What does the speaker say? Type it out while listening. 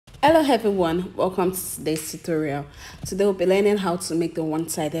Hello everyone, welcome to today's tutorial. Today we'll be learning how to make the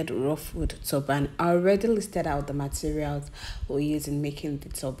one-sided ruffled turban. I already listed out the materials we'll use in making the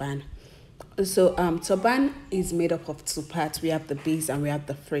turban. Turban is made up of two parts. We have the base and we have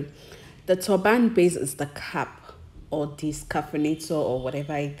the frame. The turban base is the cap or the scaffinator or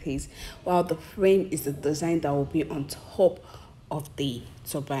whatever it is, while the frame is the design that will be on top of the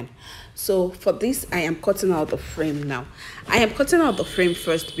turban. So for this, I am cutting out the frame now. I am cutting out the frame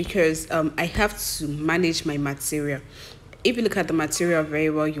first because I have to manage my material. If you look at the material very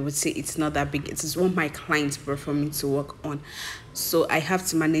well, you would see it's not that big. It is what my clients brought for me to work on, so I have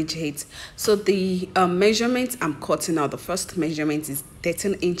to manage it. So the measurement I'm cutting out, the first measurement is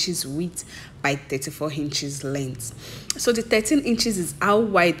 13 inches width by 34 inches length. So the 13 inches is how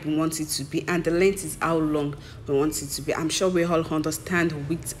wide we want it to be, and the length is how long we want it to be. I'm sure we all understand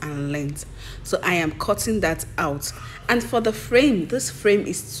width and length. So I am cutting that out. And for the frame, this frame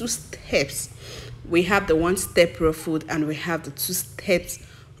is 2 steps. We have the 1-step ruffled and we have the 2 steps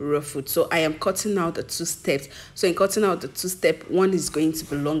ruffled. So I am cutting out the 2 steps. So in cutting out the 2-step, one is going to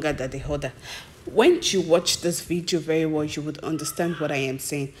be longer than the other. When you watch this video very well, you would understand what I am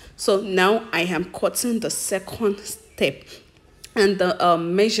saying. So now I am cutting the second step, and the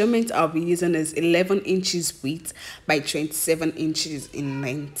measurement I'll be using is 11 inches width by 27 inches in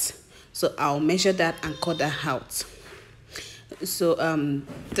length. So I'll measure that and cut that out. So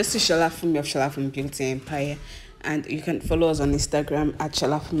this is Shalafumi of Shalafumi Beauty Empire, and you can follow us on Instagram at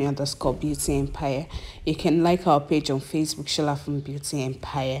Shalafumi_Beauty Empire. You can like our page on Facebook, Shalafumi Beauty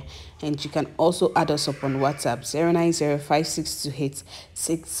Empire, and you can also add us up on WhatsApp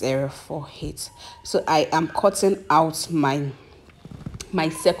 09056286048. So I am cutting out my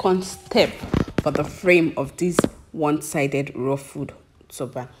second step for the frame of this one-sided ruffled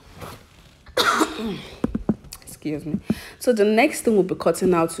turban. Excuse me. So the next thing we'll be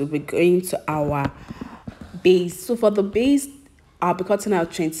cutting out will be going to our base. So for the base, I'll be cutting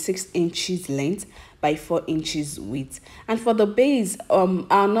out 26 inches length by 4 inches width. And for the base, our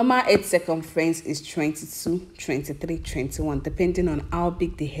normal head circumference is 22, 23, 21, depending on how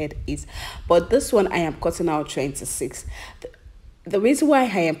big the head is. But this one I am cutting out 26. The reason why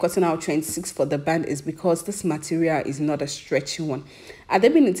I am cutting out 26 for the band is because this material is not a stretchy one. Had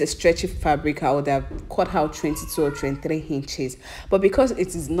it been into stretchy fabric, I would have cut out 22 or 23 inches. But because it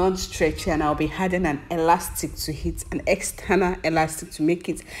is non-stretchy and I'll be adding an elastic to it, an external elastic to make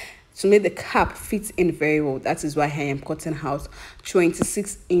the cap fit in very well, that is why I am cutting out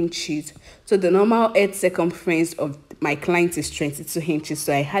 26 inches. So the normal head circumference of my client is 22 inches.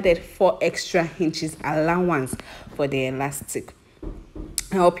 So I added 4 extra inches allowance for the elastic.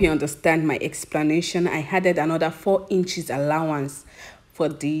 I hope you understand my explanation. I added another 4 inches allowance for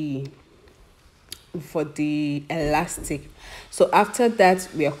the elastic. So after that,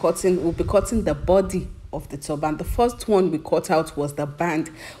 we'll be cutting the body of the turban. The first one we cut out was the band,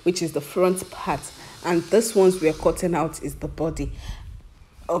 which is the front part, and this ones we are cutting out is the body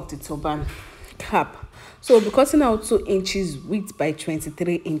of the turban cap. So we'll be cutting out 2 inches width by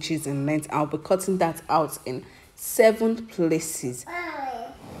 23 inches in length. I'll be cutting that out in 7 places.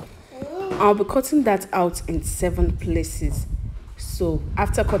 I'll be cutting that out in 7 places. So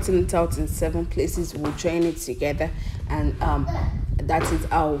after cutting it out in 7 places, we'll join it together, and that is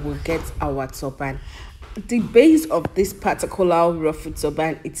how we'll get our turban. The base of this particular ruffled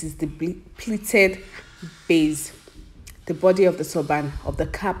turban, it is the pleated base. The body of the turban of the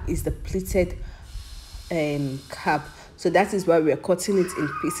cap is the pleated cap. So that is why we are cutting it in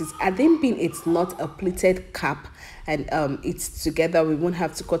pieces. At then being it's not a pleated cap and it's together, we won't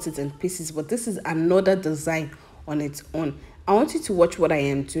have to cut it in pieces. But this is another design on its own. I want you to watch what I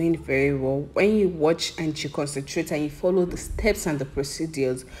am doing very well. When you watch and you concentrate and you follow the steps and the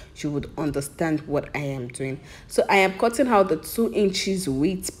procedures, you would understand what I am doing. So I am cutting out the 2 inches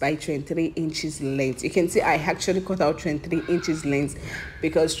width by 23 inches length. You can see I actually cut out 23 inches length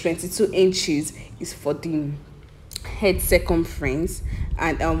because 22 inches is for the head circumference,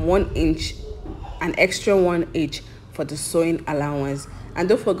 and 1 inch, an extra 1 inch for the sewing allowance. And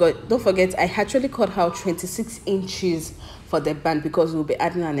don't forget I actually cut out 26 inches for the band because we'll be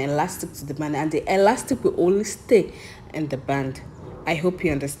adding an elastic to the band, and the elastic will only stay in the band. I hope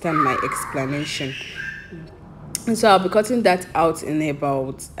you understand my explanation. And so I'll be cutting that out in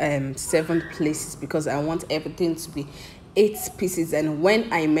about 7 places because I want everything to be 8 pieces. And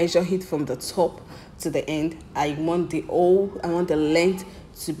when I measure it from the top to the end, I want the length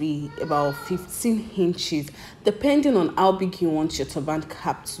to be about 15 inches, depending on how big you want your turban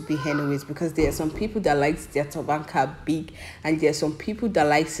cap to be anyways, because there are some people that like their turban cap big and there are some people that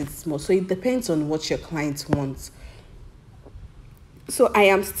likes it small. So it depends on what your client wants. So I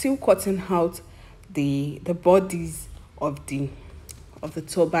am still cutting out the bodies of the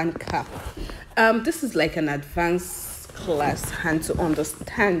turban cap. This is like an advanced class, and to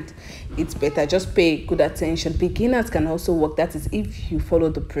understand it better, just pay good attention. Beginners can also work. That is if you follow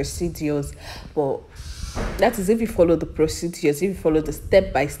the procedures, but that is if you follow the procedures, if you follow the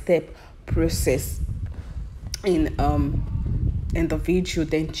step-by-step process in the video,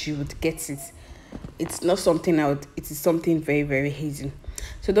 then you would get it. It's not something out, it is something very, very easy.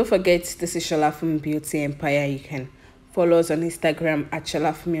 So don't forget, this is Sholafumi Beauty Empire. You can follow us on Instagram at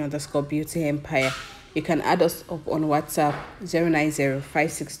Sholafumi_Beauty Empire. You can add us up on WhatsApp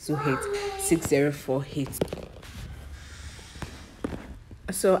 09056286048.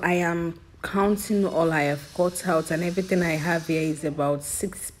 So I am counting all I have cut out, and everything I have here is about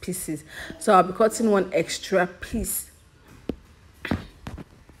 6 pieces. So I'll be cutting one extra piece.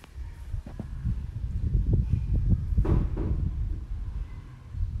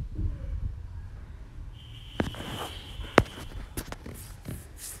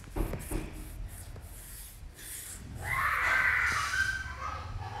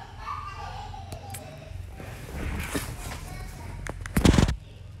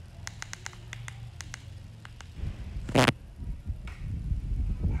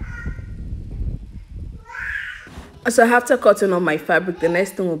 So after cutting on my fabric, the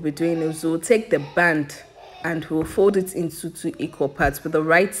next thing we'll be doing is we'll take the band and we'll fold it into 2 equal parts, with the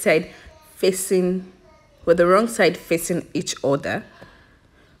right side facing, with the wrong side facing each other.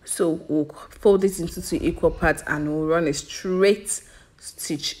 So we'll fold it into 2 equal parts and we'll run a straight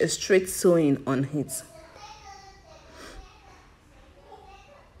stitch, a straight sewing on it.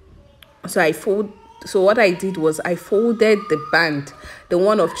 So what I did was I folded the band, the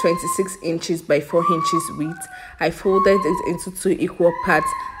one of 26 inches by 4 inches width. I folded it into 2 equal parts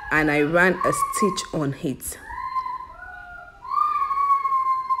and I ran a stitch on it.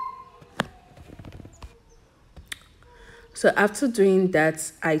 So after doing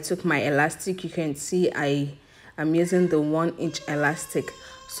that, I took my elastic. You can see I am using the 1-inch elastic.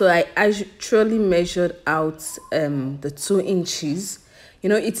 So I actually measured out the 2 inches. You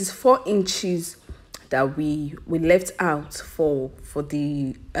know, it is 4 inches that we left out for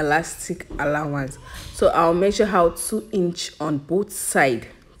the elastic allowance. So I'll measure out 2 inch on both sides.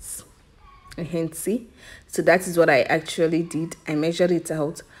 You can see. So that is what I actually did. I measured it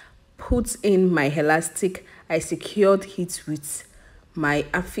out, put in my elastic. I secured it with my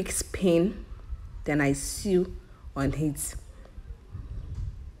affix pin, then I sew on it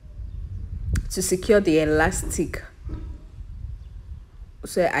to secure the elastic.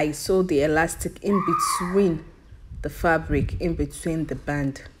 So I sew the elastic in between the fabric, in between the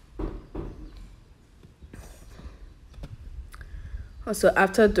band. Also,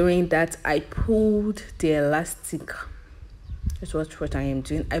 after doing that, I pulled the elastic. That's what I am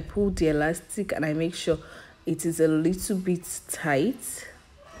doing. I pulled the elastic and I make sure it is a little bit tight.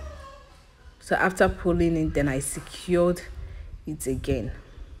 So after pulling it, then I secured it again.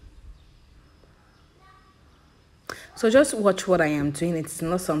 So just watch what I am doing. It's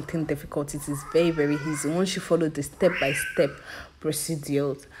not something difficult. It is very, very easy. Once you follow the step-by-step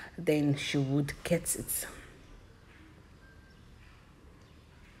procedures, then you would get it.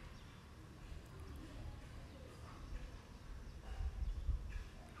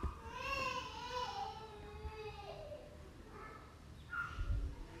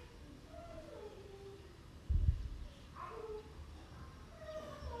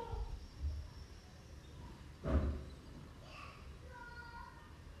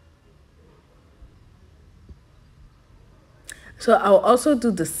 So I'll also do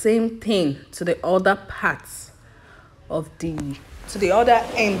the same thing to the other parts of to the other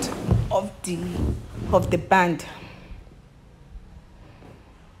end of the band.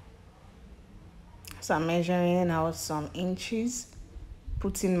 So I'm measuring out some inches,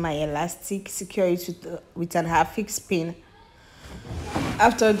 putting my elastic, secure it with an affix pin.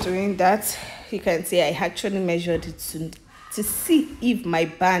 After doing that, you can see I actually measured it to see if my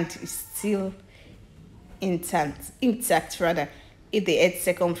band is still intact rather, if the edge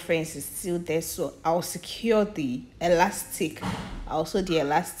circumference is still there. So I'll secure the elastic. Also the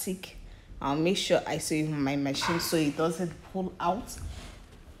elastic, I'll make sure I sew it in my machine so it doesn't pull out.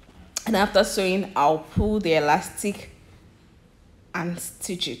 And after sewing, I'll pull the elastic and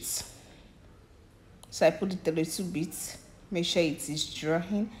stitch it. So I put it a little bit, make sure it is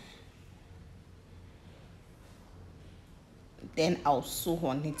drying. Then I'll sew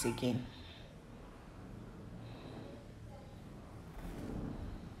on it again.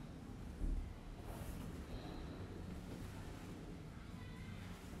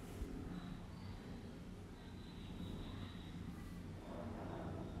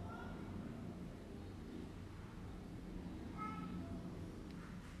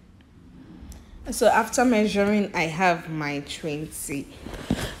 So after measuring, I have my 22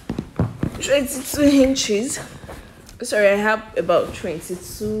 inches. Sorry, I have about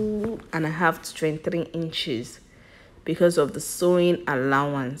 22 and a half to 23 inches because of the sewing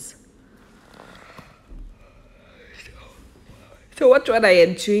allowance. So what I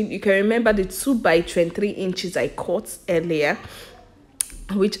am doing, you can remember the 2 by 23 inches I cut earlier,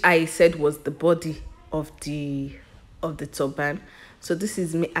 which I said was the body of the turban. So this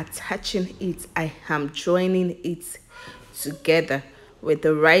is me attaching it. I am joining it together with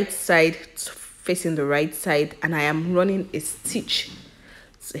the right side facing the right side, and I am running a stitch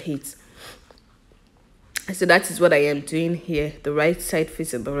to it. So that is what I am doing here, the right side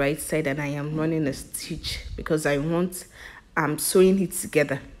facing the right side, and I am running a stitch because I'm sewing it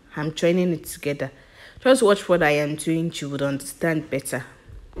together. I'm joining it together. Just watch what I am doing, you would understand better.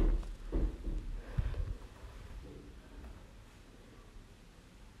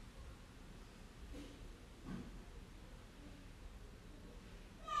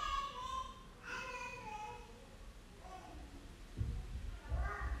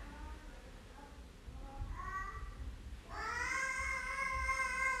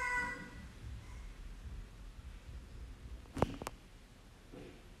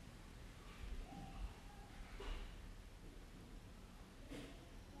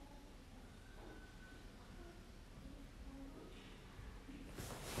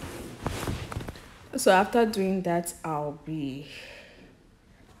 So after doing that, I'll be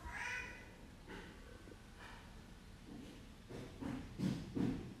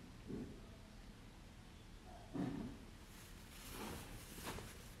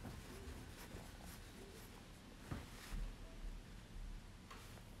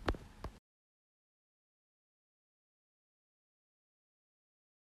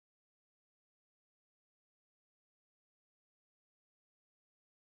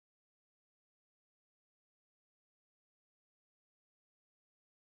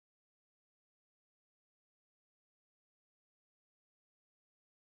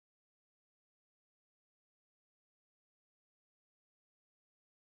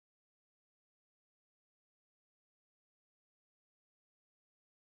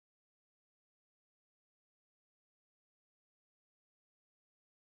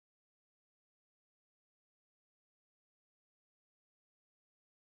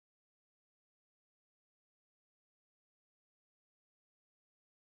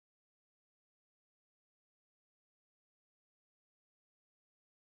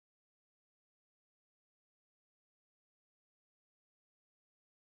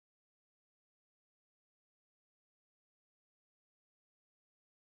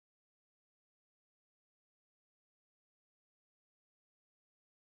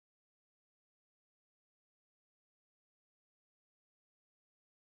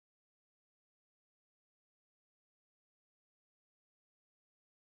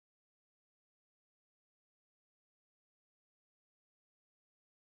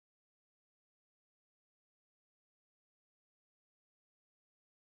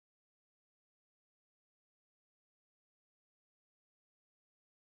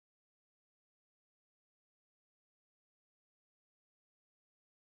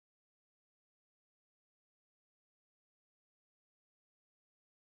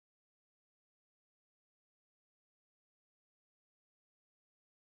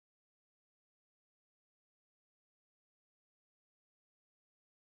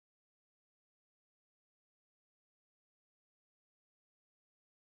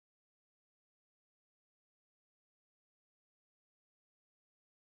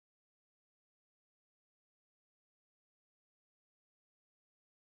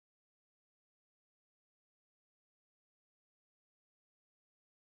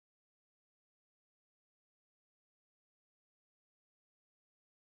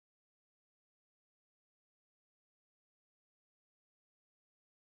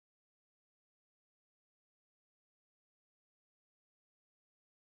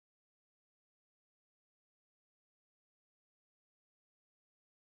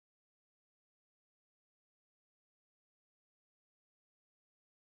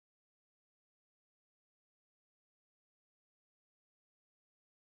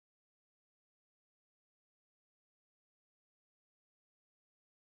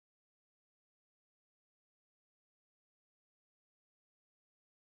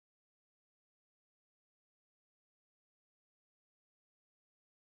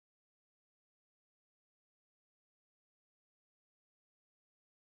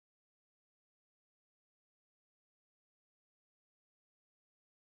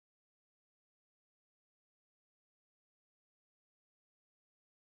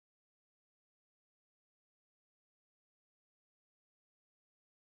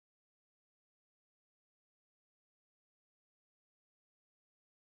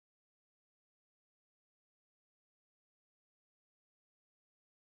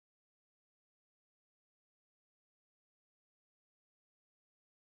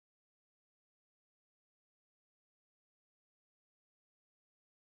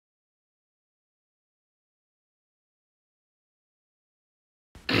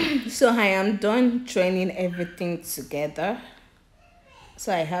So I am done joining everything together.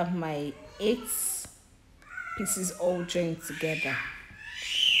 So I have my 8 pieces all joined together.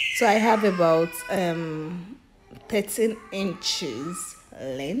 So I have about 13 inches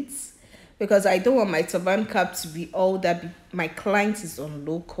length, because I don't want my turban cap to be all that big. My client is on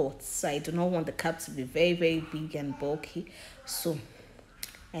low cut, so I do not want the cap to be very, very big and bulky. So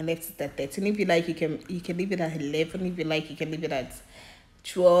I left it at 13. If you like, you can leave it at 11. If you like, you can leave it at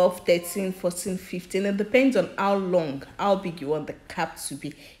 12, 13, 14, 15. It depends on how long, how big you want the cap to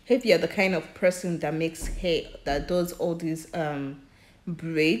be. If you're the kind of person that makes hair, that does all these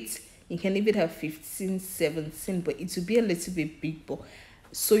braids, you can leave it at 15, 17, but it will be a little bit big, but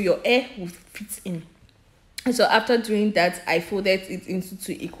so your hair will fit in. So after doing that, I folded it into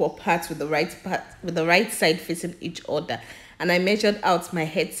 2 equal parts with the right side facing each other, and I measured out my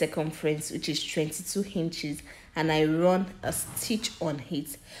head circumference, which is 22 inches, and I run a stitch on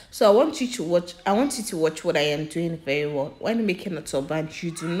it. So I want you to watch what I am doing very well. When making a turban,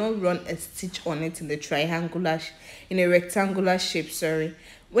 you do not run a stitch on it in a rectangular shape, sorry.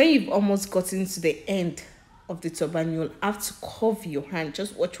 When you've almost gotten to the end of the turban, you'll have to curve your hand.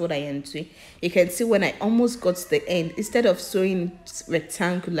 Just watch what I am doing. You can see when I almost got to the end, instead of sewing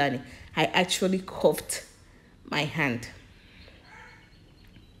rectangularly, I actually curved my hand.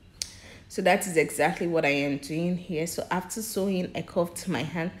 So that is exactly what I am doing here. So after sewing, I curved my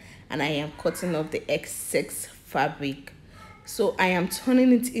hand and I am cutting off the excess fabric. So I am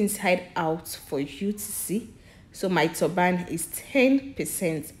turning it inside out for you to see. So my turban is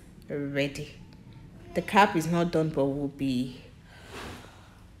 10% ready. The cap is not done, but will be.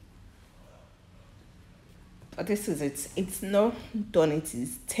 But this is it. It's not done. It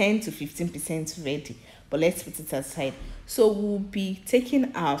is 10 to 15% ready. But let's put it aside. So we'll be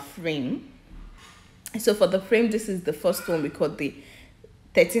taking our frame. So for the frame, this is the first one. We cut the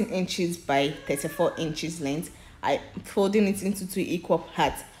 13 inches by 34 inches length. I'm folding it into 2 equal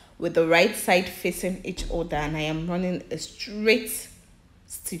parts with the right side facing each other, and I am running a straight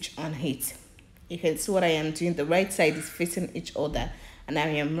stitch on it. You can see what I am doing. The right side is facing each other, and I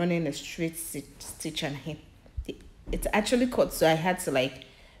am running a straight stitch on it. It's actually cut, so I had to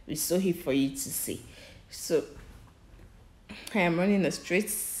resew it for you to see. So I am running a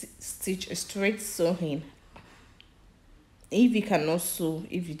straight stitch, a straight sewing. If you cannot sew,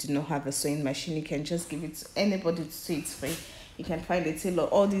 if you do not have a sewing machine, you can just give it to anybody to sew it for you. You can find a tailor.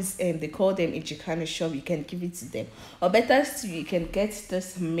 All these they call them Ijikana shop. You can give it to them, or better still, you can get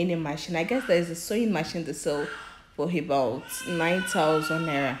this mini machine. I guess there is a sewing machine to sell for about 9,000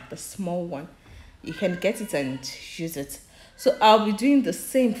 naira, the small one. You can get it and use it. So I'll be doing the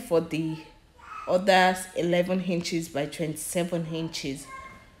same for the others, 11 inches by 27 inches.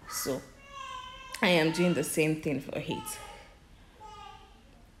 So I am doing the same thing for it.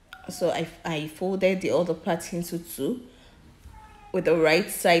 So I folded the other part into 2 with the right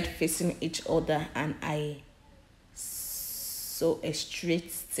side facing each other, and I sew a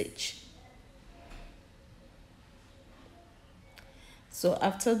straight stitch. So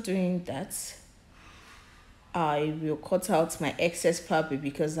after doing that, I will cut out my excess fabric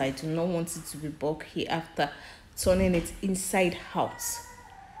because I do not want it to be bulky after turning it inside out.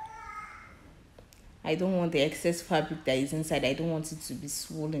 I don't want the excess fabric that is inside. I don't want it to be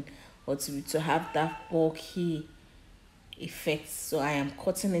swollen or to have that bulky effect. So I am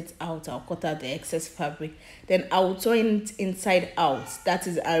cutting it out. I'll cut out the excess fabric. Then I will turn it inside out. That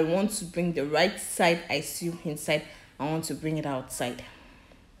is, I want to bring the right side I sew inside. I want to bring it outside.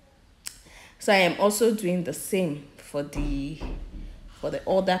 So I am also doing the same for the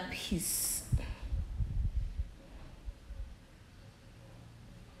other piece.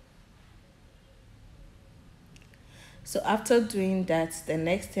 So after doing that, the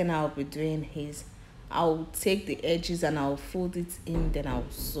next thing I'll be doing is I'll take the edges and I'll fold it in, then I'll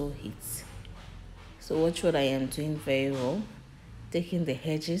sew it. So watch what I am doing very well. Taking the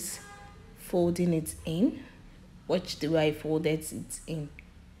edges, folding it in. Watch the way I folded it in.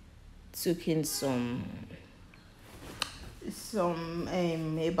 Took in some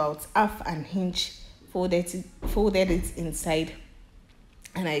about half an inch, folded it inside,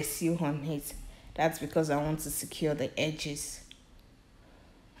 and I sew on it. That's because I want to secure the edges.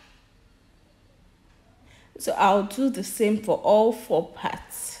 So I'll do the same for all 4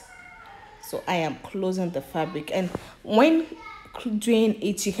 parts. So I am closing the fabric, and when doing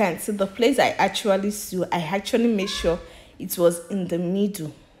it, you can see the place I actually sew. I actually made sure it was in the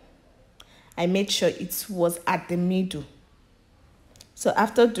middle. I made sure it was at the middle. So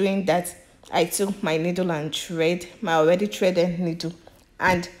after doing that, I took my needle and thread, my already threaded needle,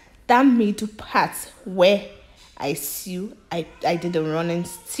 and that middle part where I sew, I did a running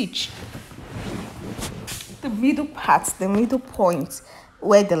stitch. The middle part, the middle point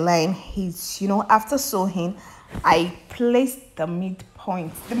where the line is, after sewing, I placed the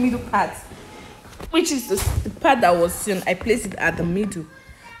midpoint, the middle part, which is the part that was sewn. I placed it at the middle.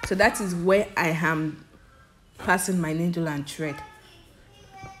 So that is where I am passing my needle and thread.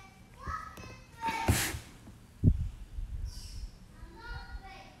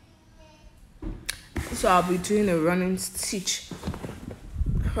 So I'll be doing a running stitch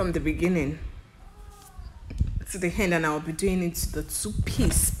from the beginning to the end, and I'll be doing it to the two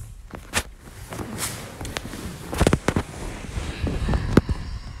piece.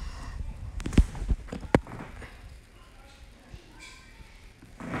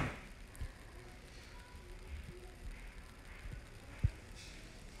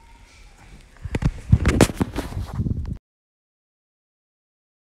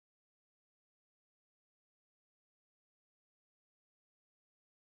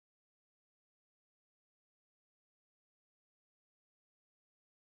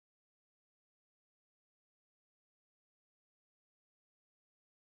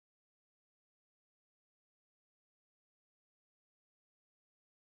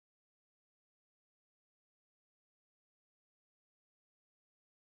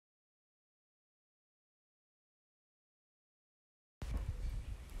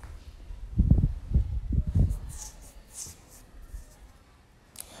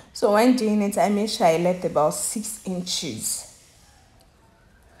 So when doing it, I made sure I left about 6 inches.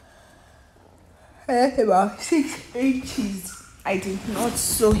 I left about 6 inches. I did not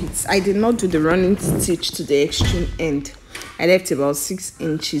sew it. I did not do the running stitch to the extreme end. I left about 6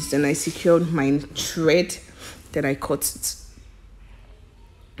 inches. Then I secured my thread. Then I cut it.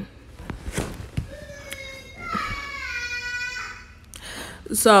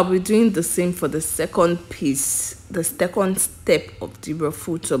 So I'll be doing the same for the second piece, the second step of the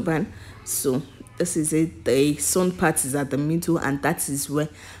ruffled turban. So this is it. The sewn part is at the middle, and that is where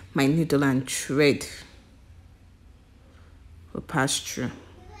my needle and thread will pass through.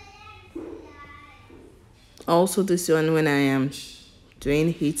 Also, this one, when I am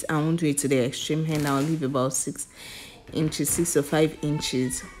doing it, I won't do it to the extreme end. I'll leave about 6 inches, 6 or 5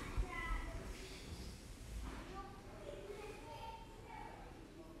 inches.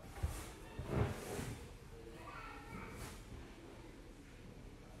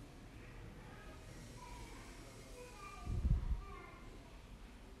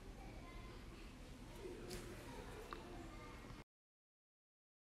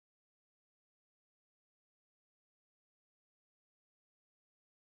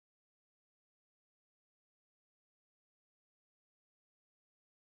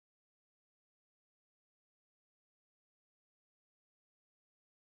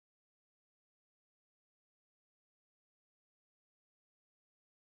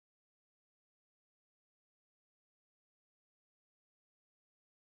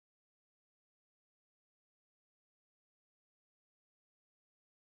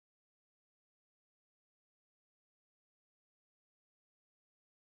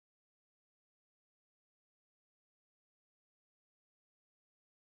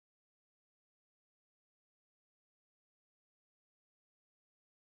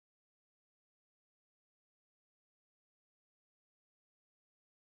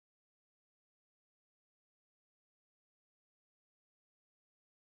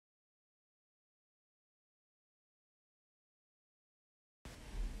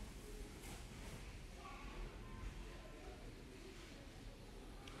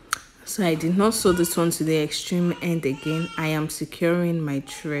 So I did not sew this one to the extreme end again. I am securing my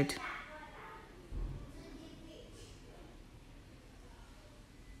thread.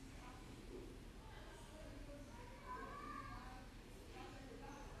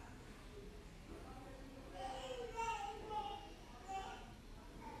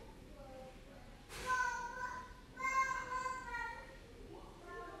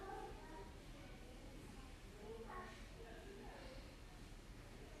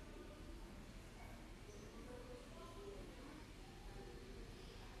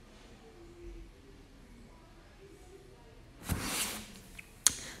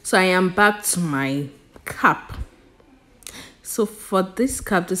 So I am back to my cap. So for this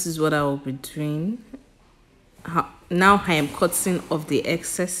cap, this is what I will be doing. Now I am cutting off the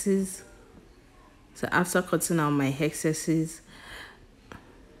excesses. So after cutting out my excesses,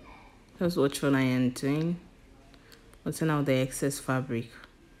 that's what I am doing. Cutting out the excess fabric.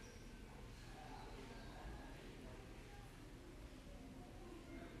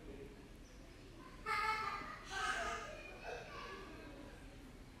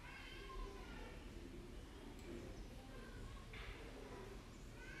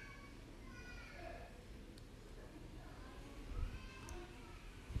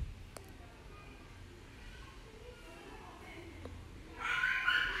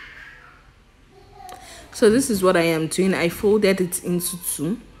 So this is what I am doing. I folded it into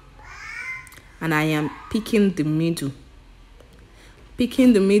two, and I am picking the middle.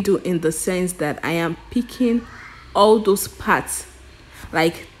 Picking the middle in the sense that I am picking all those parts,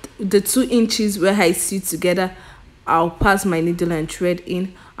 like the 2 inches where I sew together. I'll pass my needle and thread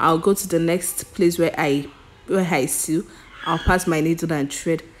in. I'll go to the next place where I sew. I'll pass my needle and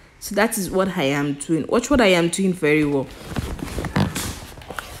thread. So that is what I am doing. Watch what I am doing very well.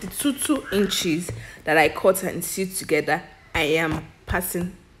 The 2 inches that I cut and sew together, I am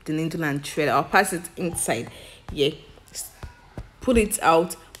passing the needle and thread. I'll pass it inside. Yeah. Pull it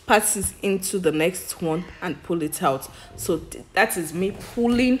out, pass it into the next one and pull it out. So that is me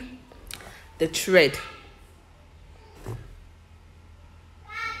pulling the thread.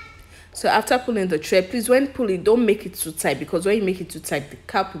 So after pulling the thread, please when pulling, don't make it too tight, because when you make it too tight, the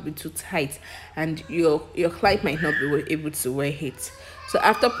cap will be too tight and your client might not be able to wear it. So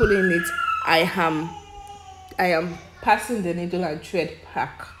after pulling it, I am passing the needle and thread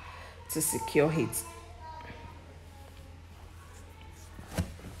back to secure it.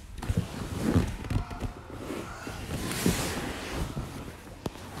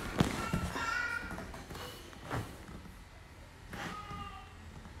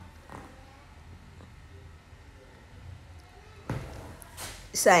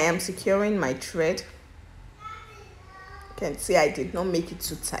 So I am securing my thread. You can see I did not make it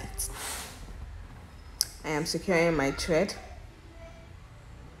too tight. I am securing my thread.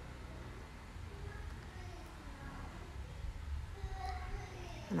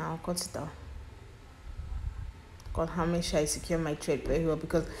 And I'll cut it down. God, how make sure I secure my thread very well,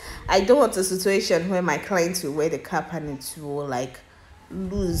 because I don't want a situation where my clients will wear the cap and it will like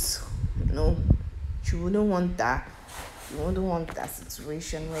lose. You wouldn't want that. You wouldn't want that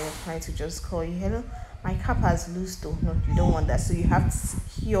situation where your client will just call you, hello, my cap has loose though. No, you don't want that. So you have to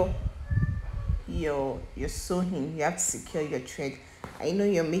secure your sewing. You have to secure your thread. I know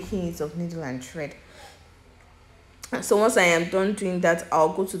you're making it of needle and thread. So once I am done doing that, I'll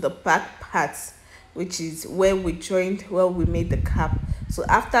go to the back part, which is where we made the cap. So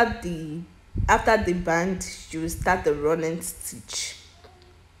after the band, you will start the running stitch.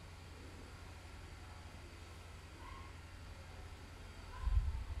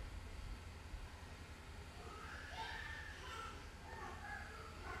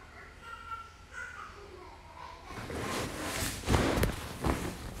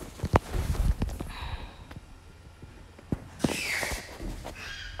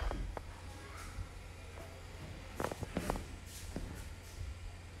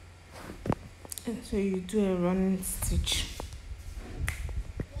 So you do a running stitch.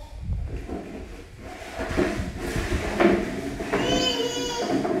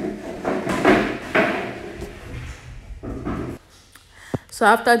 So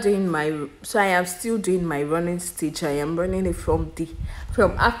after doing I am still doing my running stitch. I am running it from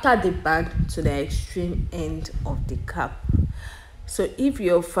after the band to the extreme end of the cap. So if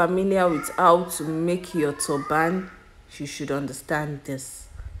you're familiar with how to make your turban, you should understand this.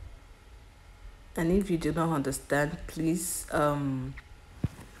 And if you do not understand, please you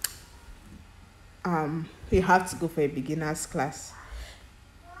have to go for a beginner's class.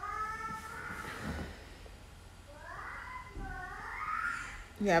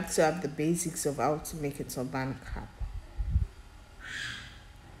 You have to have the basics of how to make a turban cap.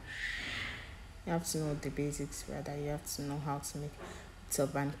 You have to know the basics, rather. You have to know how to make a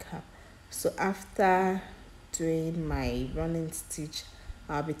turban cap. So after doing my running stitch,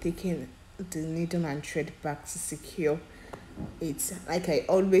 I'll be taking the needle and thread back to secure it. Like I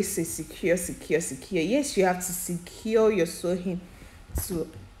always say, secure. Yes, you have to secure your sewing. So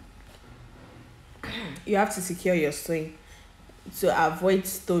you have to secure your sewing to avoid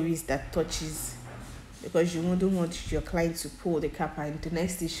stories that touches, because you wouldn't want your client to pull the cap and the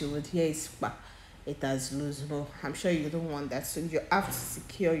next thing she would hear is it has loose. No, I'm sure you don't want that. So you have to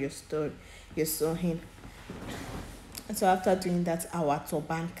secure your sewing. So after doing that, our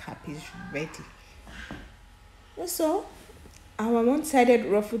turban cap is ready. So our one-sided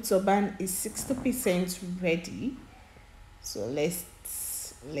ruffled turban is 60% ready. So let's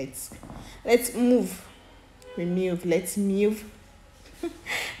move. Let's move.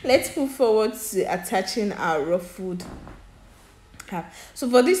 Let's move forward to attaching our ruffled cap. So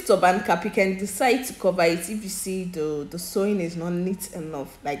for this turban cap, you can decide to cover it if you see the sewing is not neat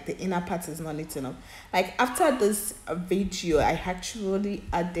enough, like the inner part is not neat enough. Like after this video, I actually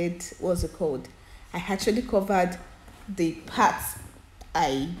added, what's it called, I actually covered the parts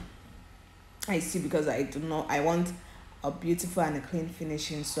I see, because I want a beautiful and a clean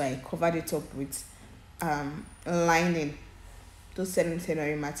finishing, so I covered it up with lining. those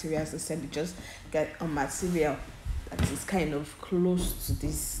sanitary materials, instead you just get a material that is kind of close to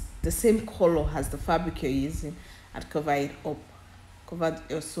this, the same color as the fabric you're using, and cover it up, cover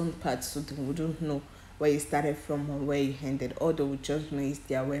your sewn part, so they wouldn't know where you started from or where you ended. All they would just know is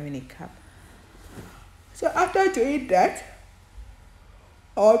they are wearing a cap. So after doing that,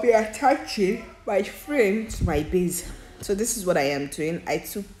 I'll be attaching my frame to my base. So this is what I am doing. I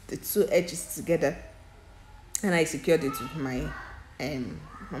took the two edges together and I secured it with my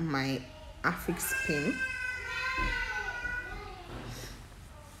affix pin.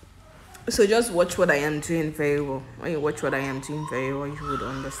 So just watch what I am doing very well. When you watch what I am doing very well, you would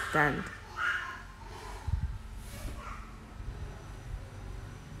understand.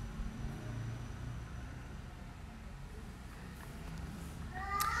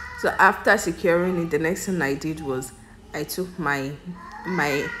 So after securing it, the next thing I did was I took my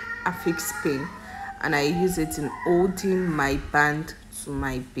affix pin and I use it in holding my band to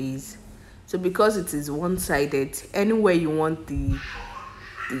my base. So because it is one-sided, anywhere you want the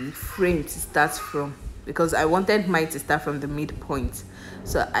frame to start from, because I wanted mine to start from the midpoint,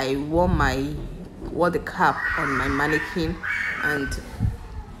 so I wore the cap on my mannequin and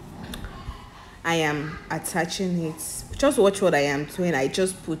I am attaching it. Just watch what I am doing. I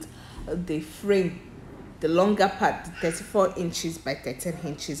just put the frame, the longer part, 34 inches by 13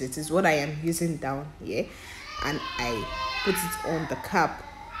 inches. It is what I am using down here, and I put it on the cap.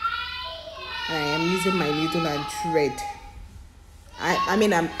 And I am using my needle and thread. I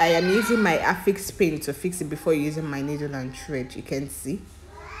am using my affix pin to fix it before using my needle and thread. You can see.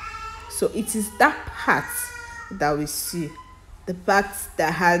 So it is that part that we see, the part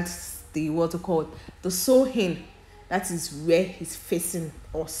that had the the sewing. That is where he's facing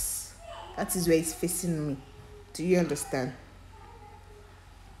us. That is where he's facing me. Do you understand?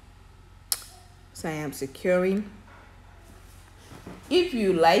 So I am securing. If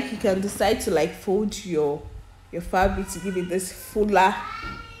you like, you can decide to like fold your fabric to give it this fuller,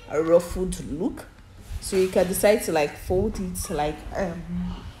 ruffled look. So you can decide to like fold it like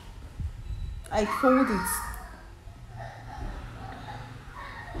fold it.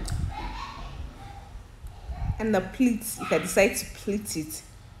 And the pleats, you can decide to pleat it.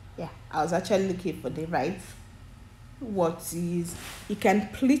 Yeah, I was actually looking for the right word to use. You can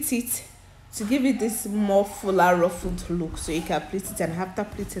pleat it to give it this more fuller ruffled look. So you can pleat it, and after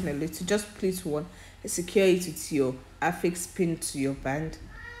pleating a little, just pleat one and secure it with your affix pin to your band.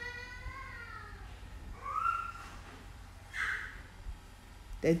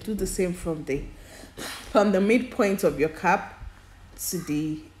 Then do the same from the midpoint of your cap to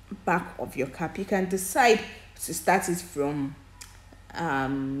the back of your cap. You can decide to start it from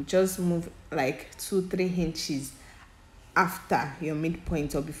just move like 2-3 inches after your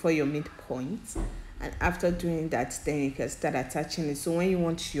midpoint or before your midpoint, and after doing that, then you can start attaching it. So when you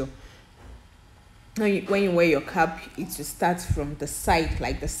want when you wear your cap, it will start from the side,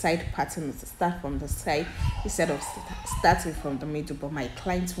 like the side pattern is to start from the side instead of starting from the middle. But my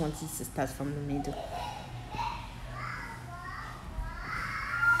client wants it to start from the middle.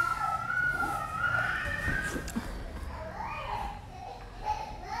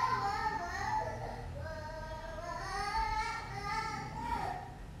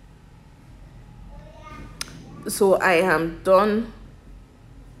 So I am done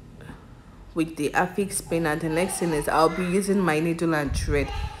with the affix pin, and the next thing is I'll be using my needle and thread.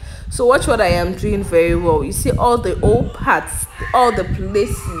 So watch what I am doing very well. You see all the old parts, all the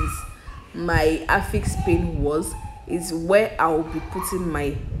places my affix pin is where I'll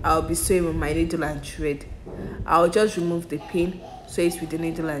be sewing with my needle and thread. I'll just remove the pin, sew it with the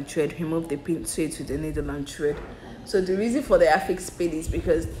needle and thread, remove the pin, sew it with the needle and thread. So the reason for the affix pin is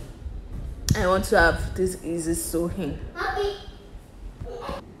because I want to have this easy sewing.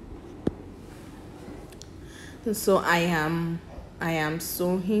 So I am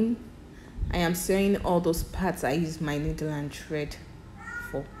sewing all those parts I use my needle and thread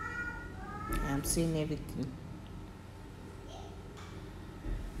for. I am sewing everything.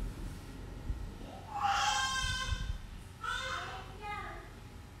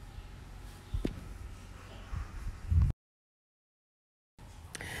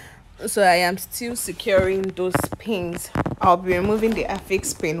 So I am still securing those pins. I'll be removing the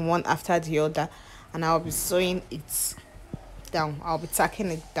affix pin one after the other, and I'll be sewing it down. I'll be tacking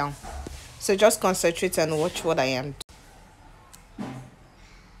it down. So just concentrate and watch what I am doing.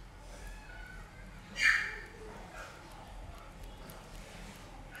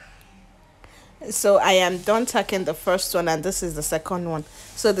 So I am done tacking the first one, and this is the second one.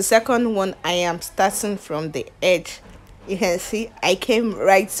 So the second one, I am starting from the edge. You can see I came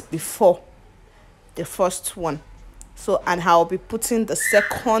right before the first one. So, and I'll be putting the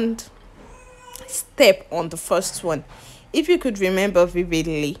second step on the first one. If you could remember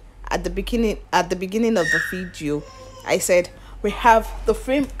vividly, at the beginning of the video, I said we have the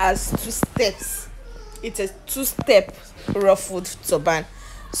frame as two steps. It's a two-step ruffled turban.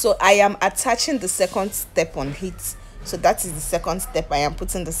 So I am attaching the second step on it. So that is the second step. I am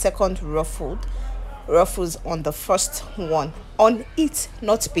putting the second ruffles on the first one, on it,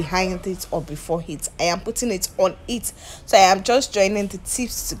 not behind it or before it. I am putting it on it. So I am just joining the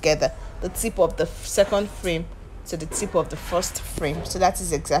tips together, the tip of the second frame to the tip of the first frame. So that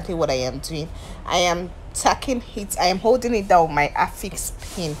is exactly what I am doing. I am tacking it. I am holding it down with my affix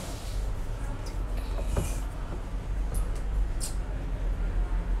pin.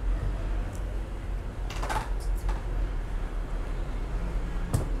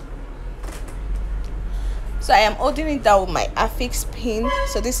 So I am holding it down with my affix pin.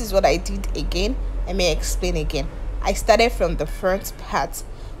 So this is what I did again. I may explain again. I started from the front part.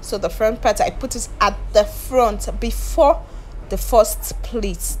 So the front part, I put it at the front before the first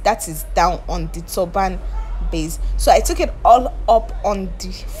pleat that is down on the turban base. So I took it all up on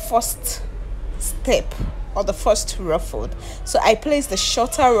the first step or the first ruffled. So I placed the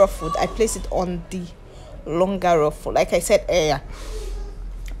shorter ruffled, I placed it on the longer ruffle. Like I said earlier,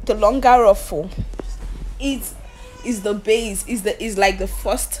 the longer ruffle is the base, is like the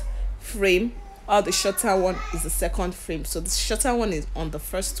first frame, while the shorter one is the second frame. So the shorter one is on the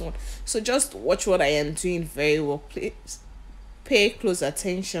first one. So just watch what I am doing very well. Please pay close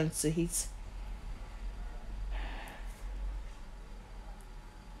attention to it.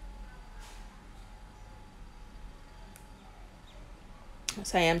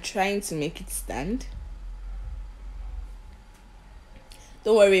 So I am trying to make it stand.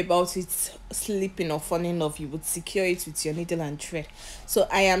 Don't worry about it slipping or falling off. You would secure it with your needle and thread. So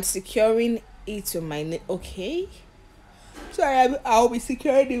I am securing it with my needle. Okay, so I'll be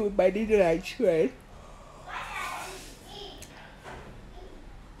securing it with my needle and thread.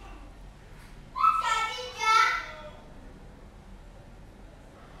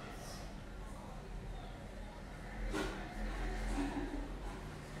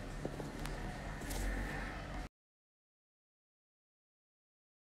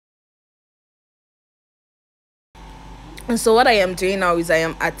 And so what I am doing now is I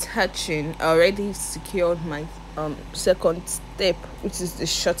am attaching. I already secured my second step, which is the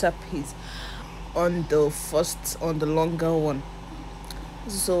shorter piece, on the longer one.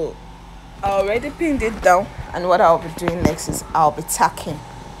 So I already pinned it down, and what I'll be doing next is I'll be tacking.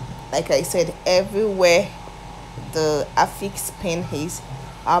 Like I said, everywhere the affix pin is,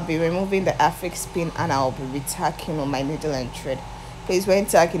 I'll be removing the affix pin and I'll be retacking on my needle and thread. Please, when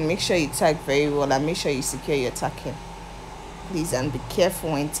tacking, make sure you tack very well and make sure you secure your tacking. Please, and be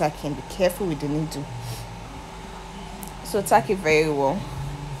careful when tacking. Be careful with the needle. So tack it very well.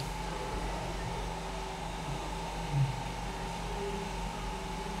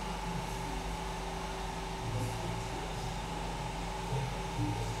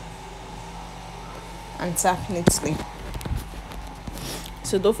 And tack neatly.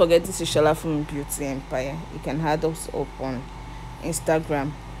 So don't forget, this is Shola from Beauty Empire. You can add us up on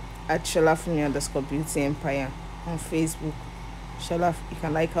Instagram at Shola_Beauty Empire, on Facebook. Shola, you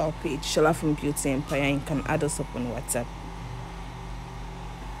can like our page, Shola from Beauty Empire, and you can add us up on WhatsApp.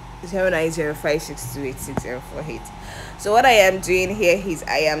 090562866048. So what I am doing here is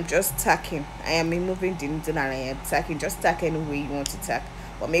I am just tacking. I am removing the needle and I am tacking. Just tack any way you want to tack,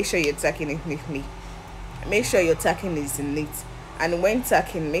 but make sure you're tacking it neatly. Make sure your tacking is neat, and when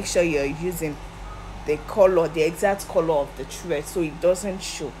tacking, make sure you're using the color, the exact color of the thread, so it doesn't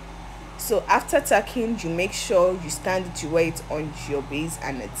show. So after tacking, you make sure you stand it, you wear it on your base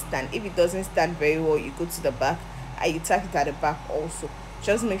and it stand. If it doesn't stand very well, you go to the back and you tack it at the back also.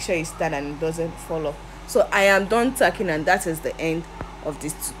 Just make sure you stand and it doesn't fall off. So I am done tacking, and that is the end of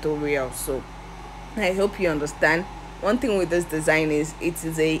this tutorial. So I hope you understand. One thing with this design is it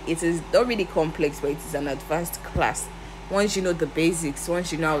is not really complex, but it is an advanced class. Once you know the basics,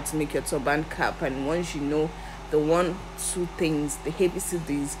 once you know how to make your turban cap, and once you know the 1-2 things, the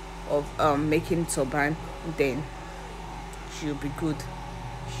ABCDs of making turban, then you'll be good.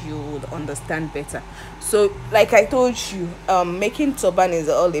 You would understand better. So like I told you, making turban is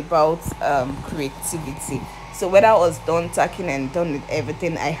all about creativity. So when I was done tacking and done with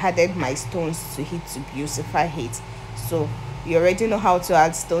everything, I added my stones to it to beautify it. So you already know how to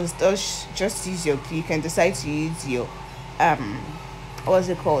add stones. Just use your glue. You can decide to use your what's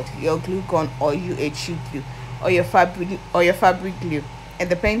it called, your glue gun, or UHU glue, or your fabric glue. It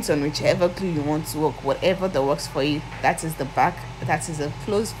depends on whichever glue you want to work, whatever that works for you. That is the back, that is a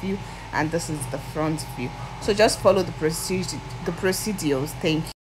close view, and this is the front view. So just follow the procedures. Thank you.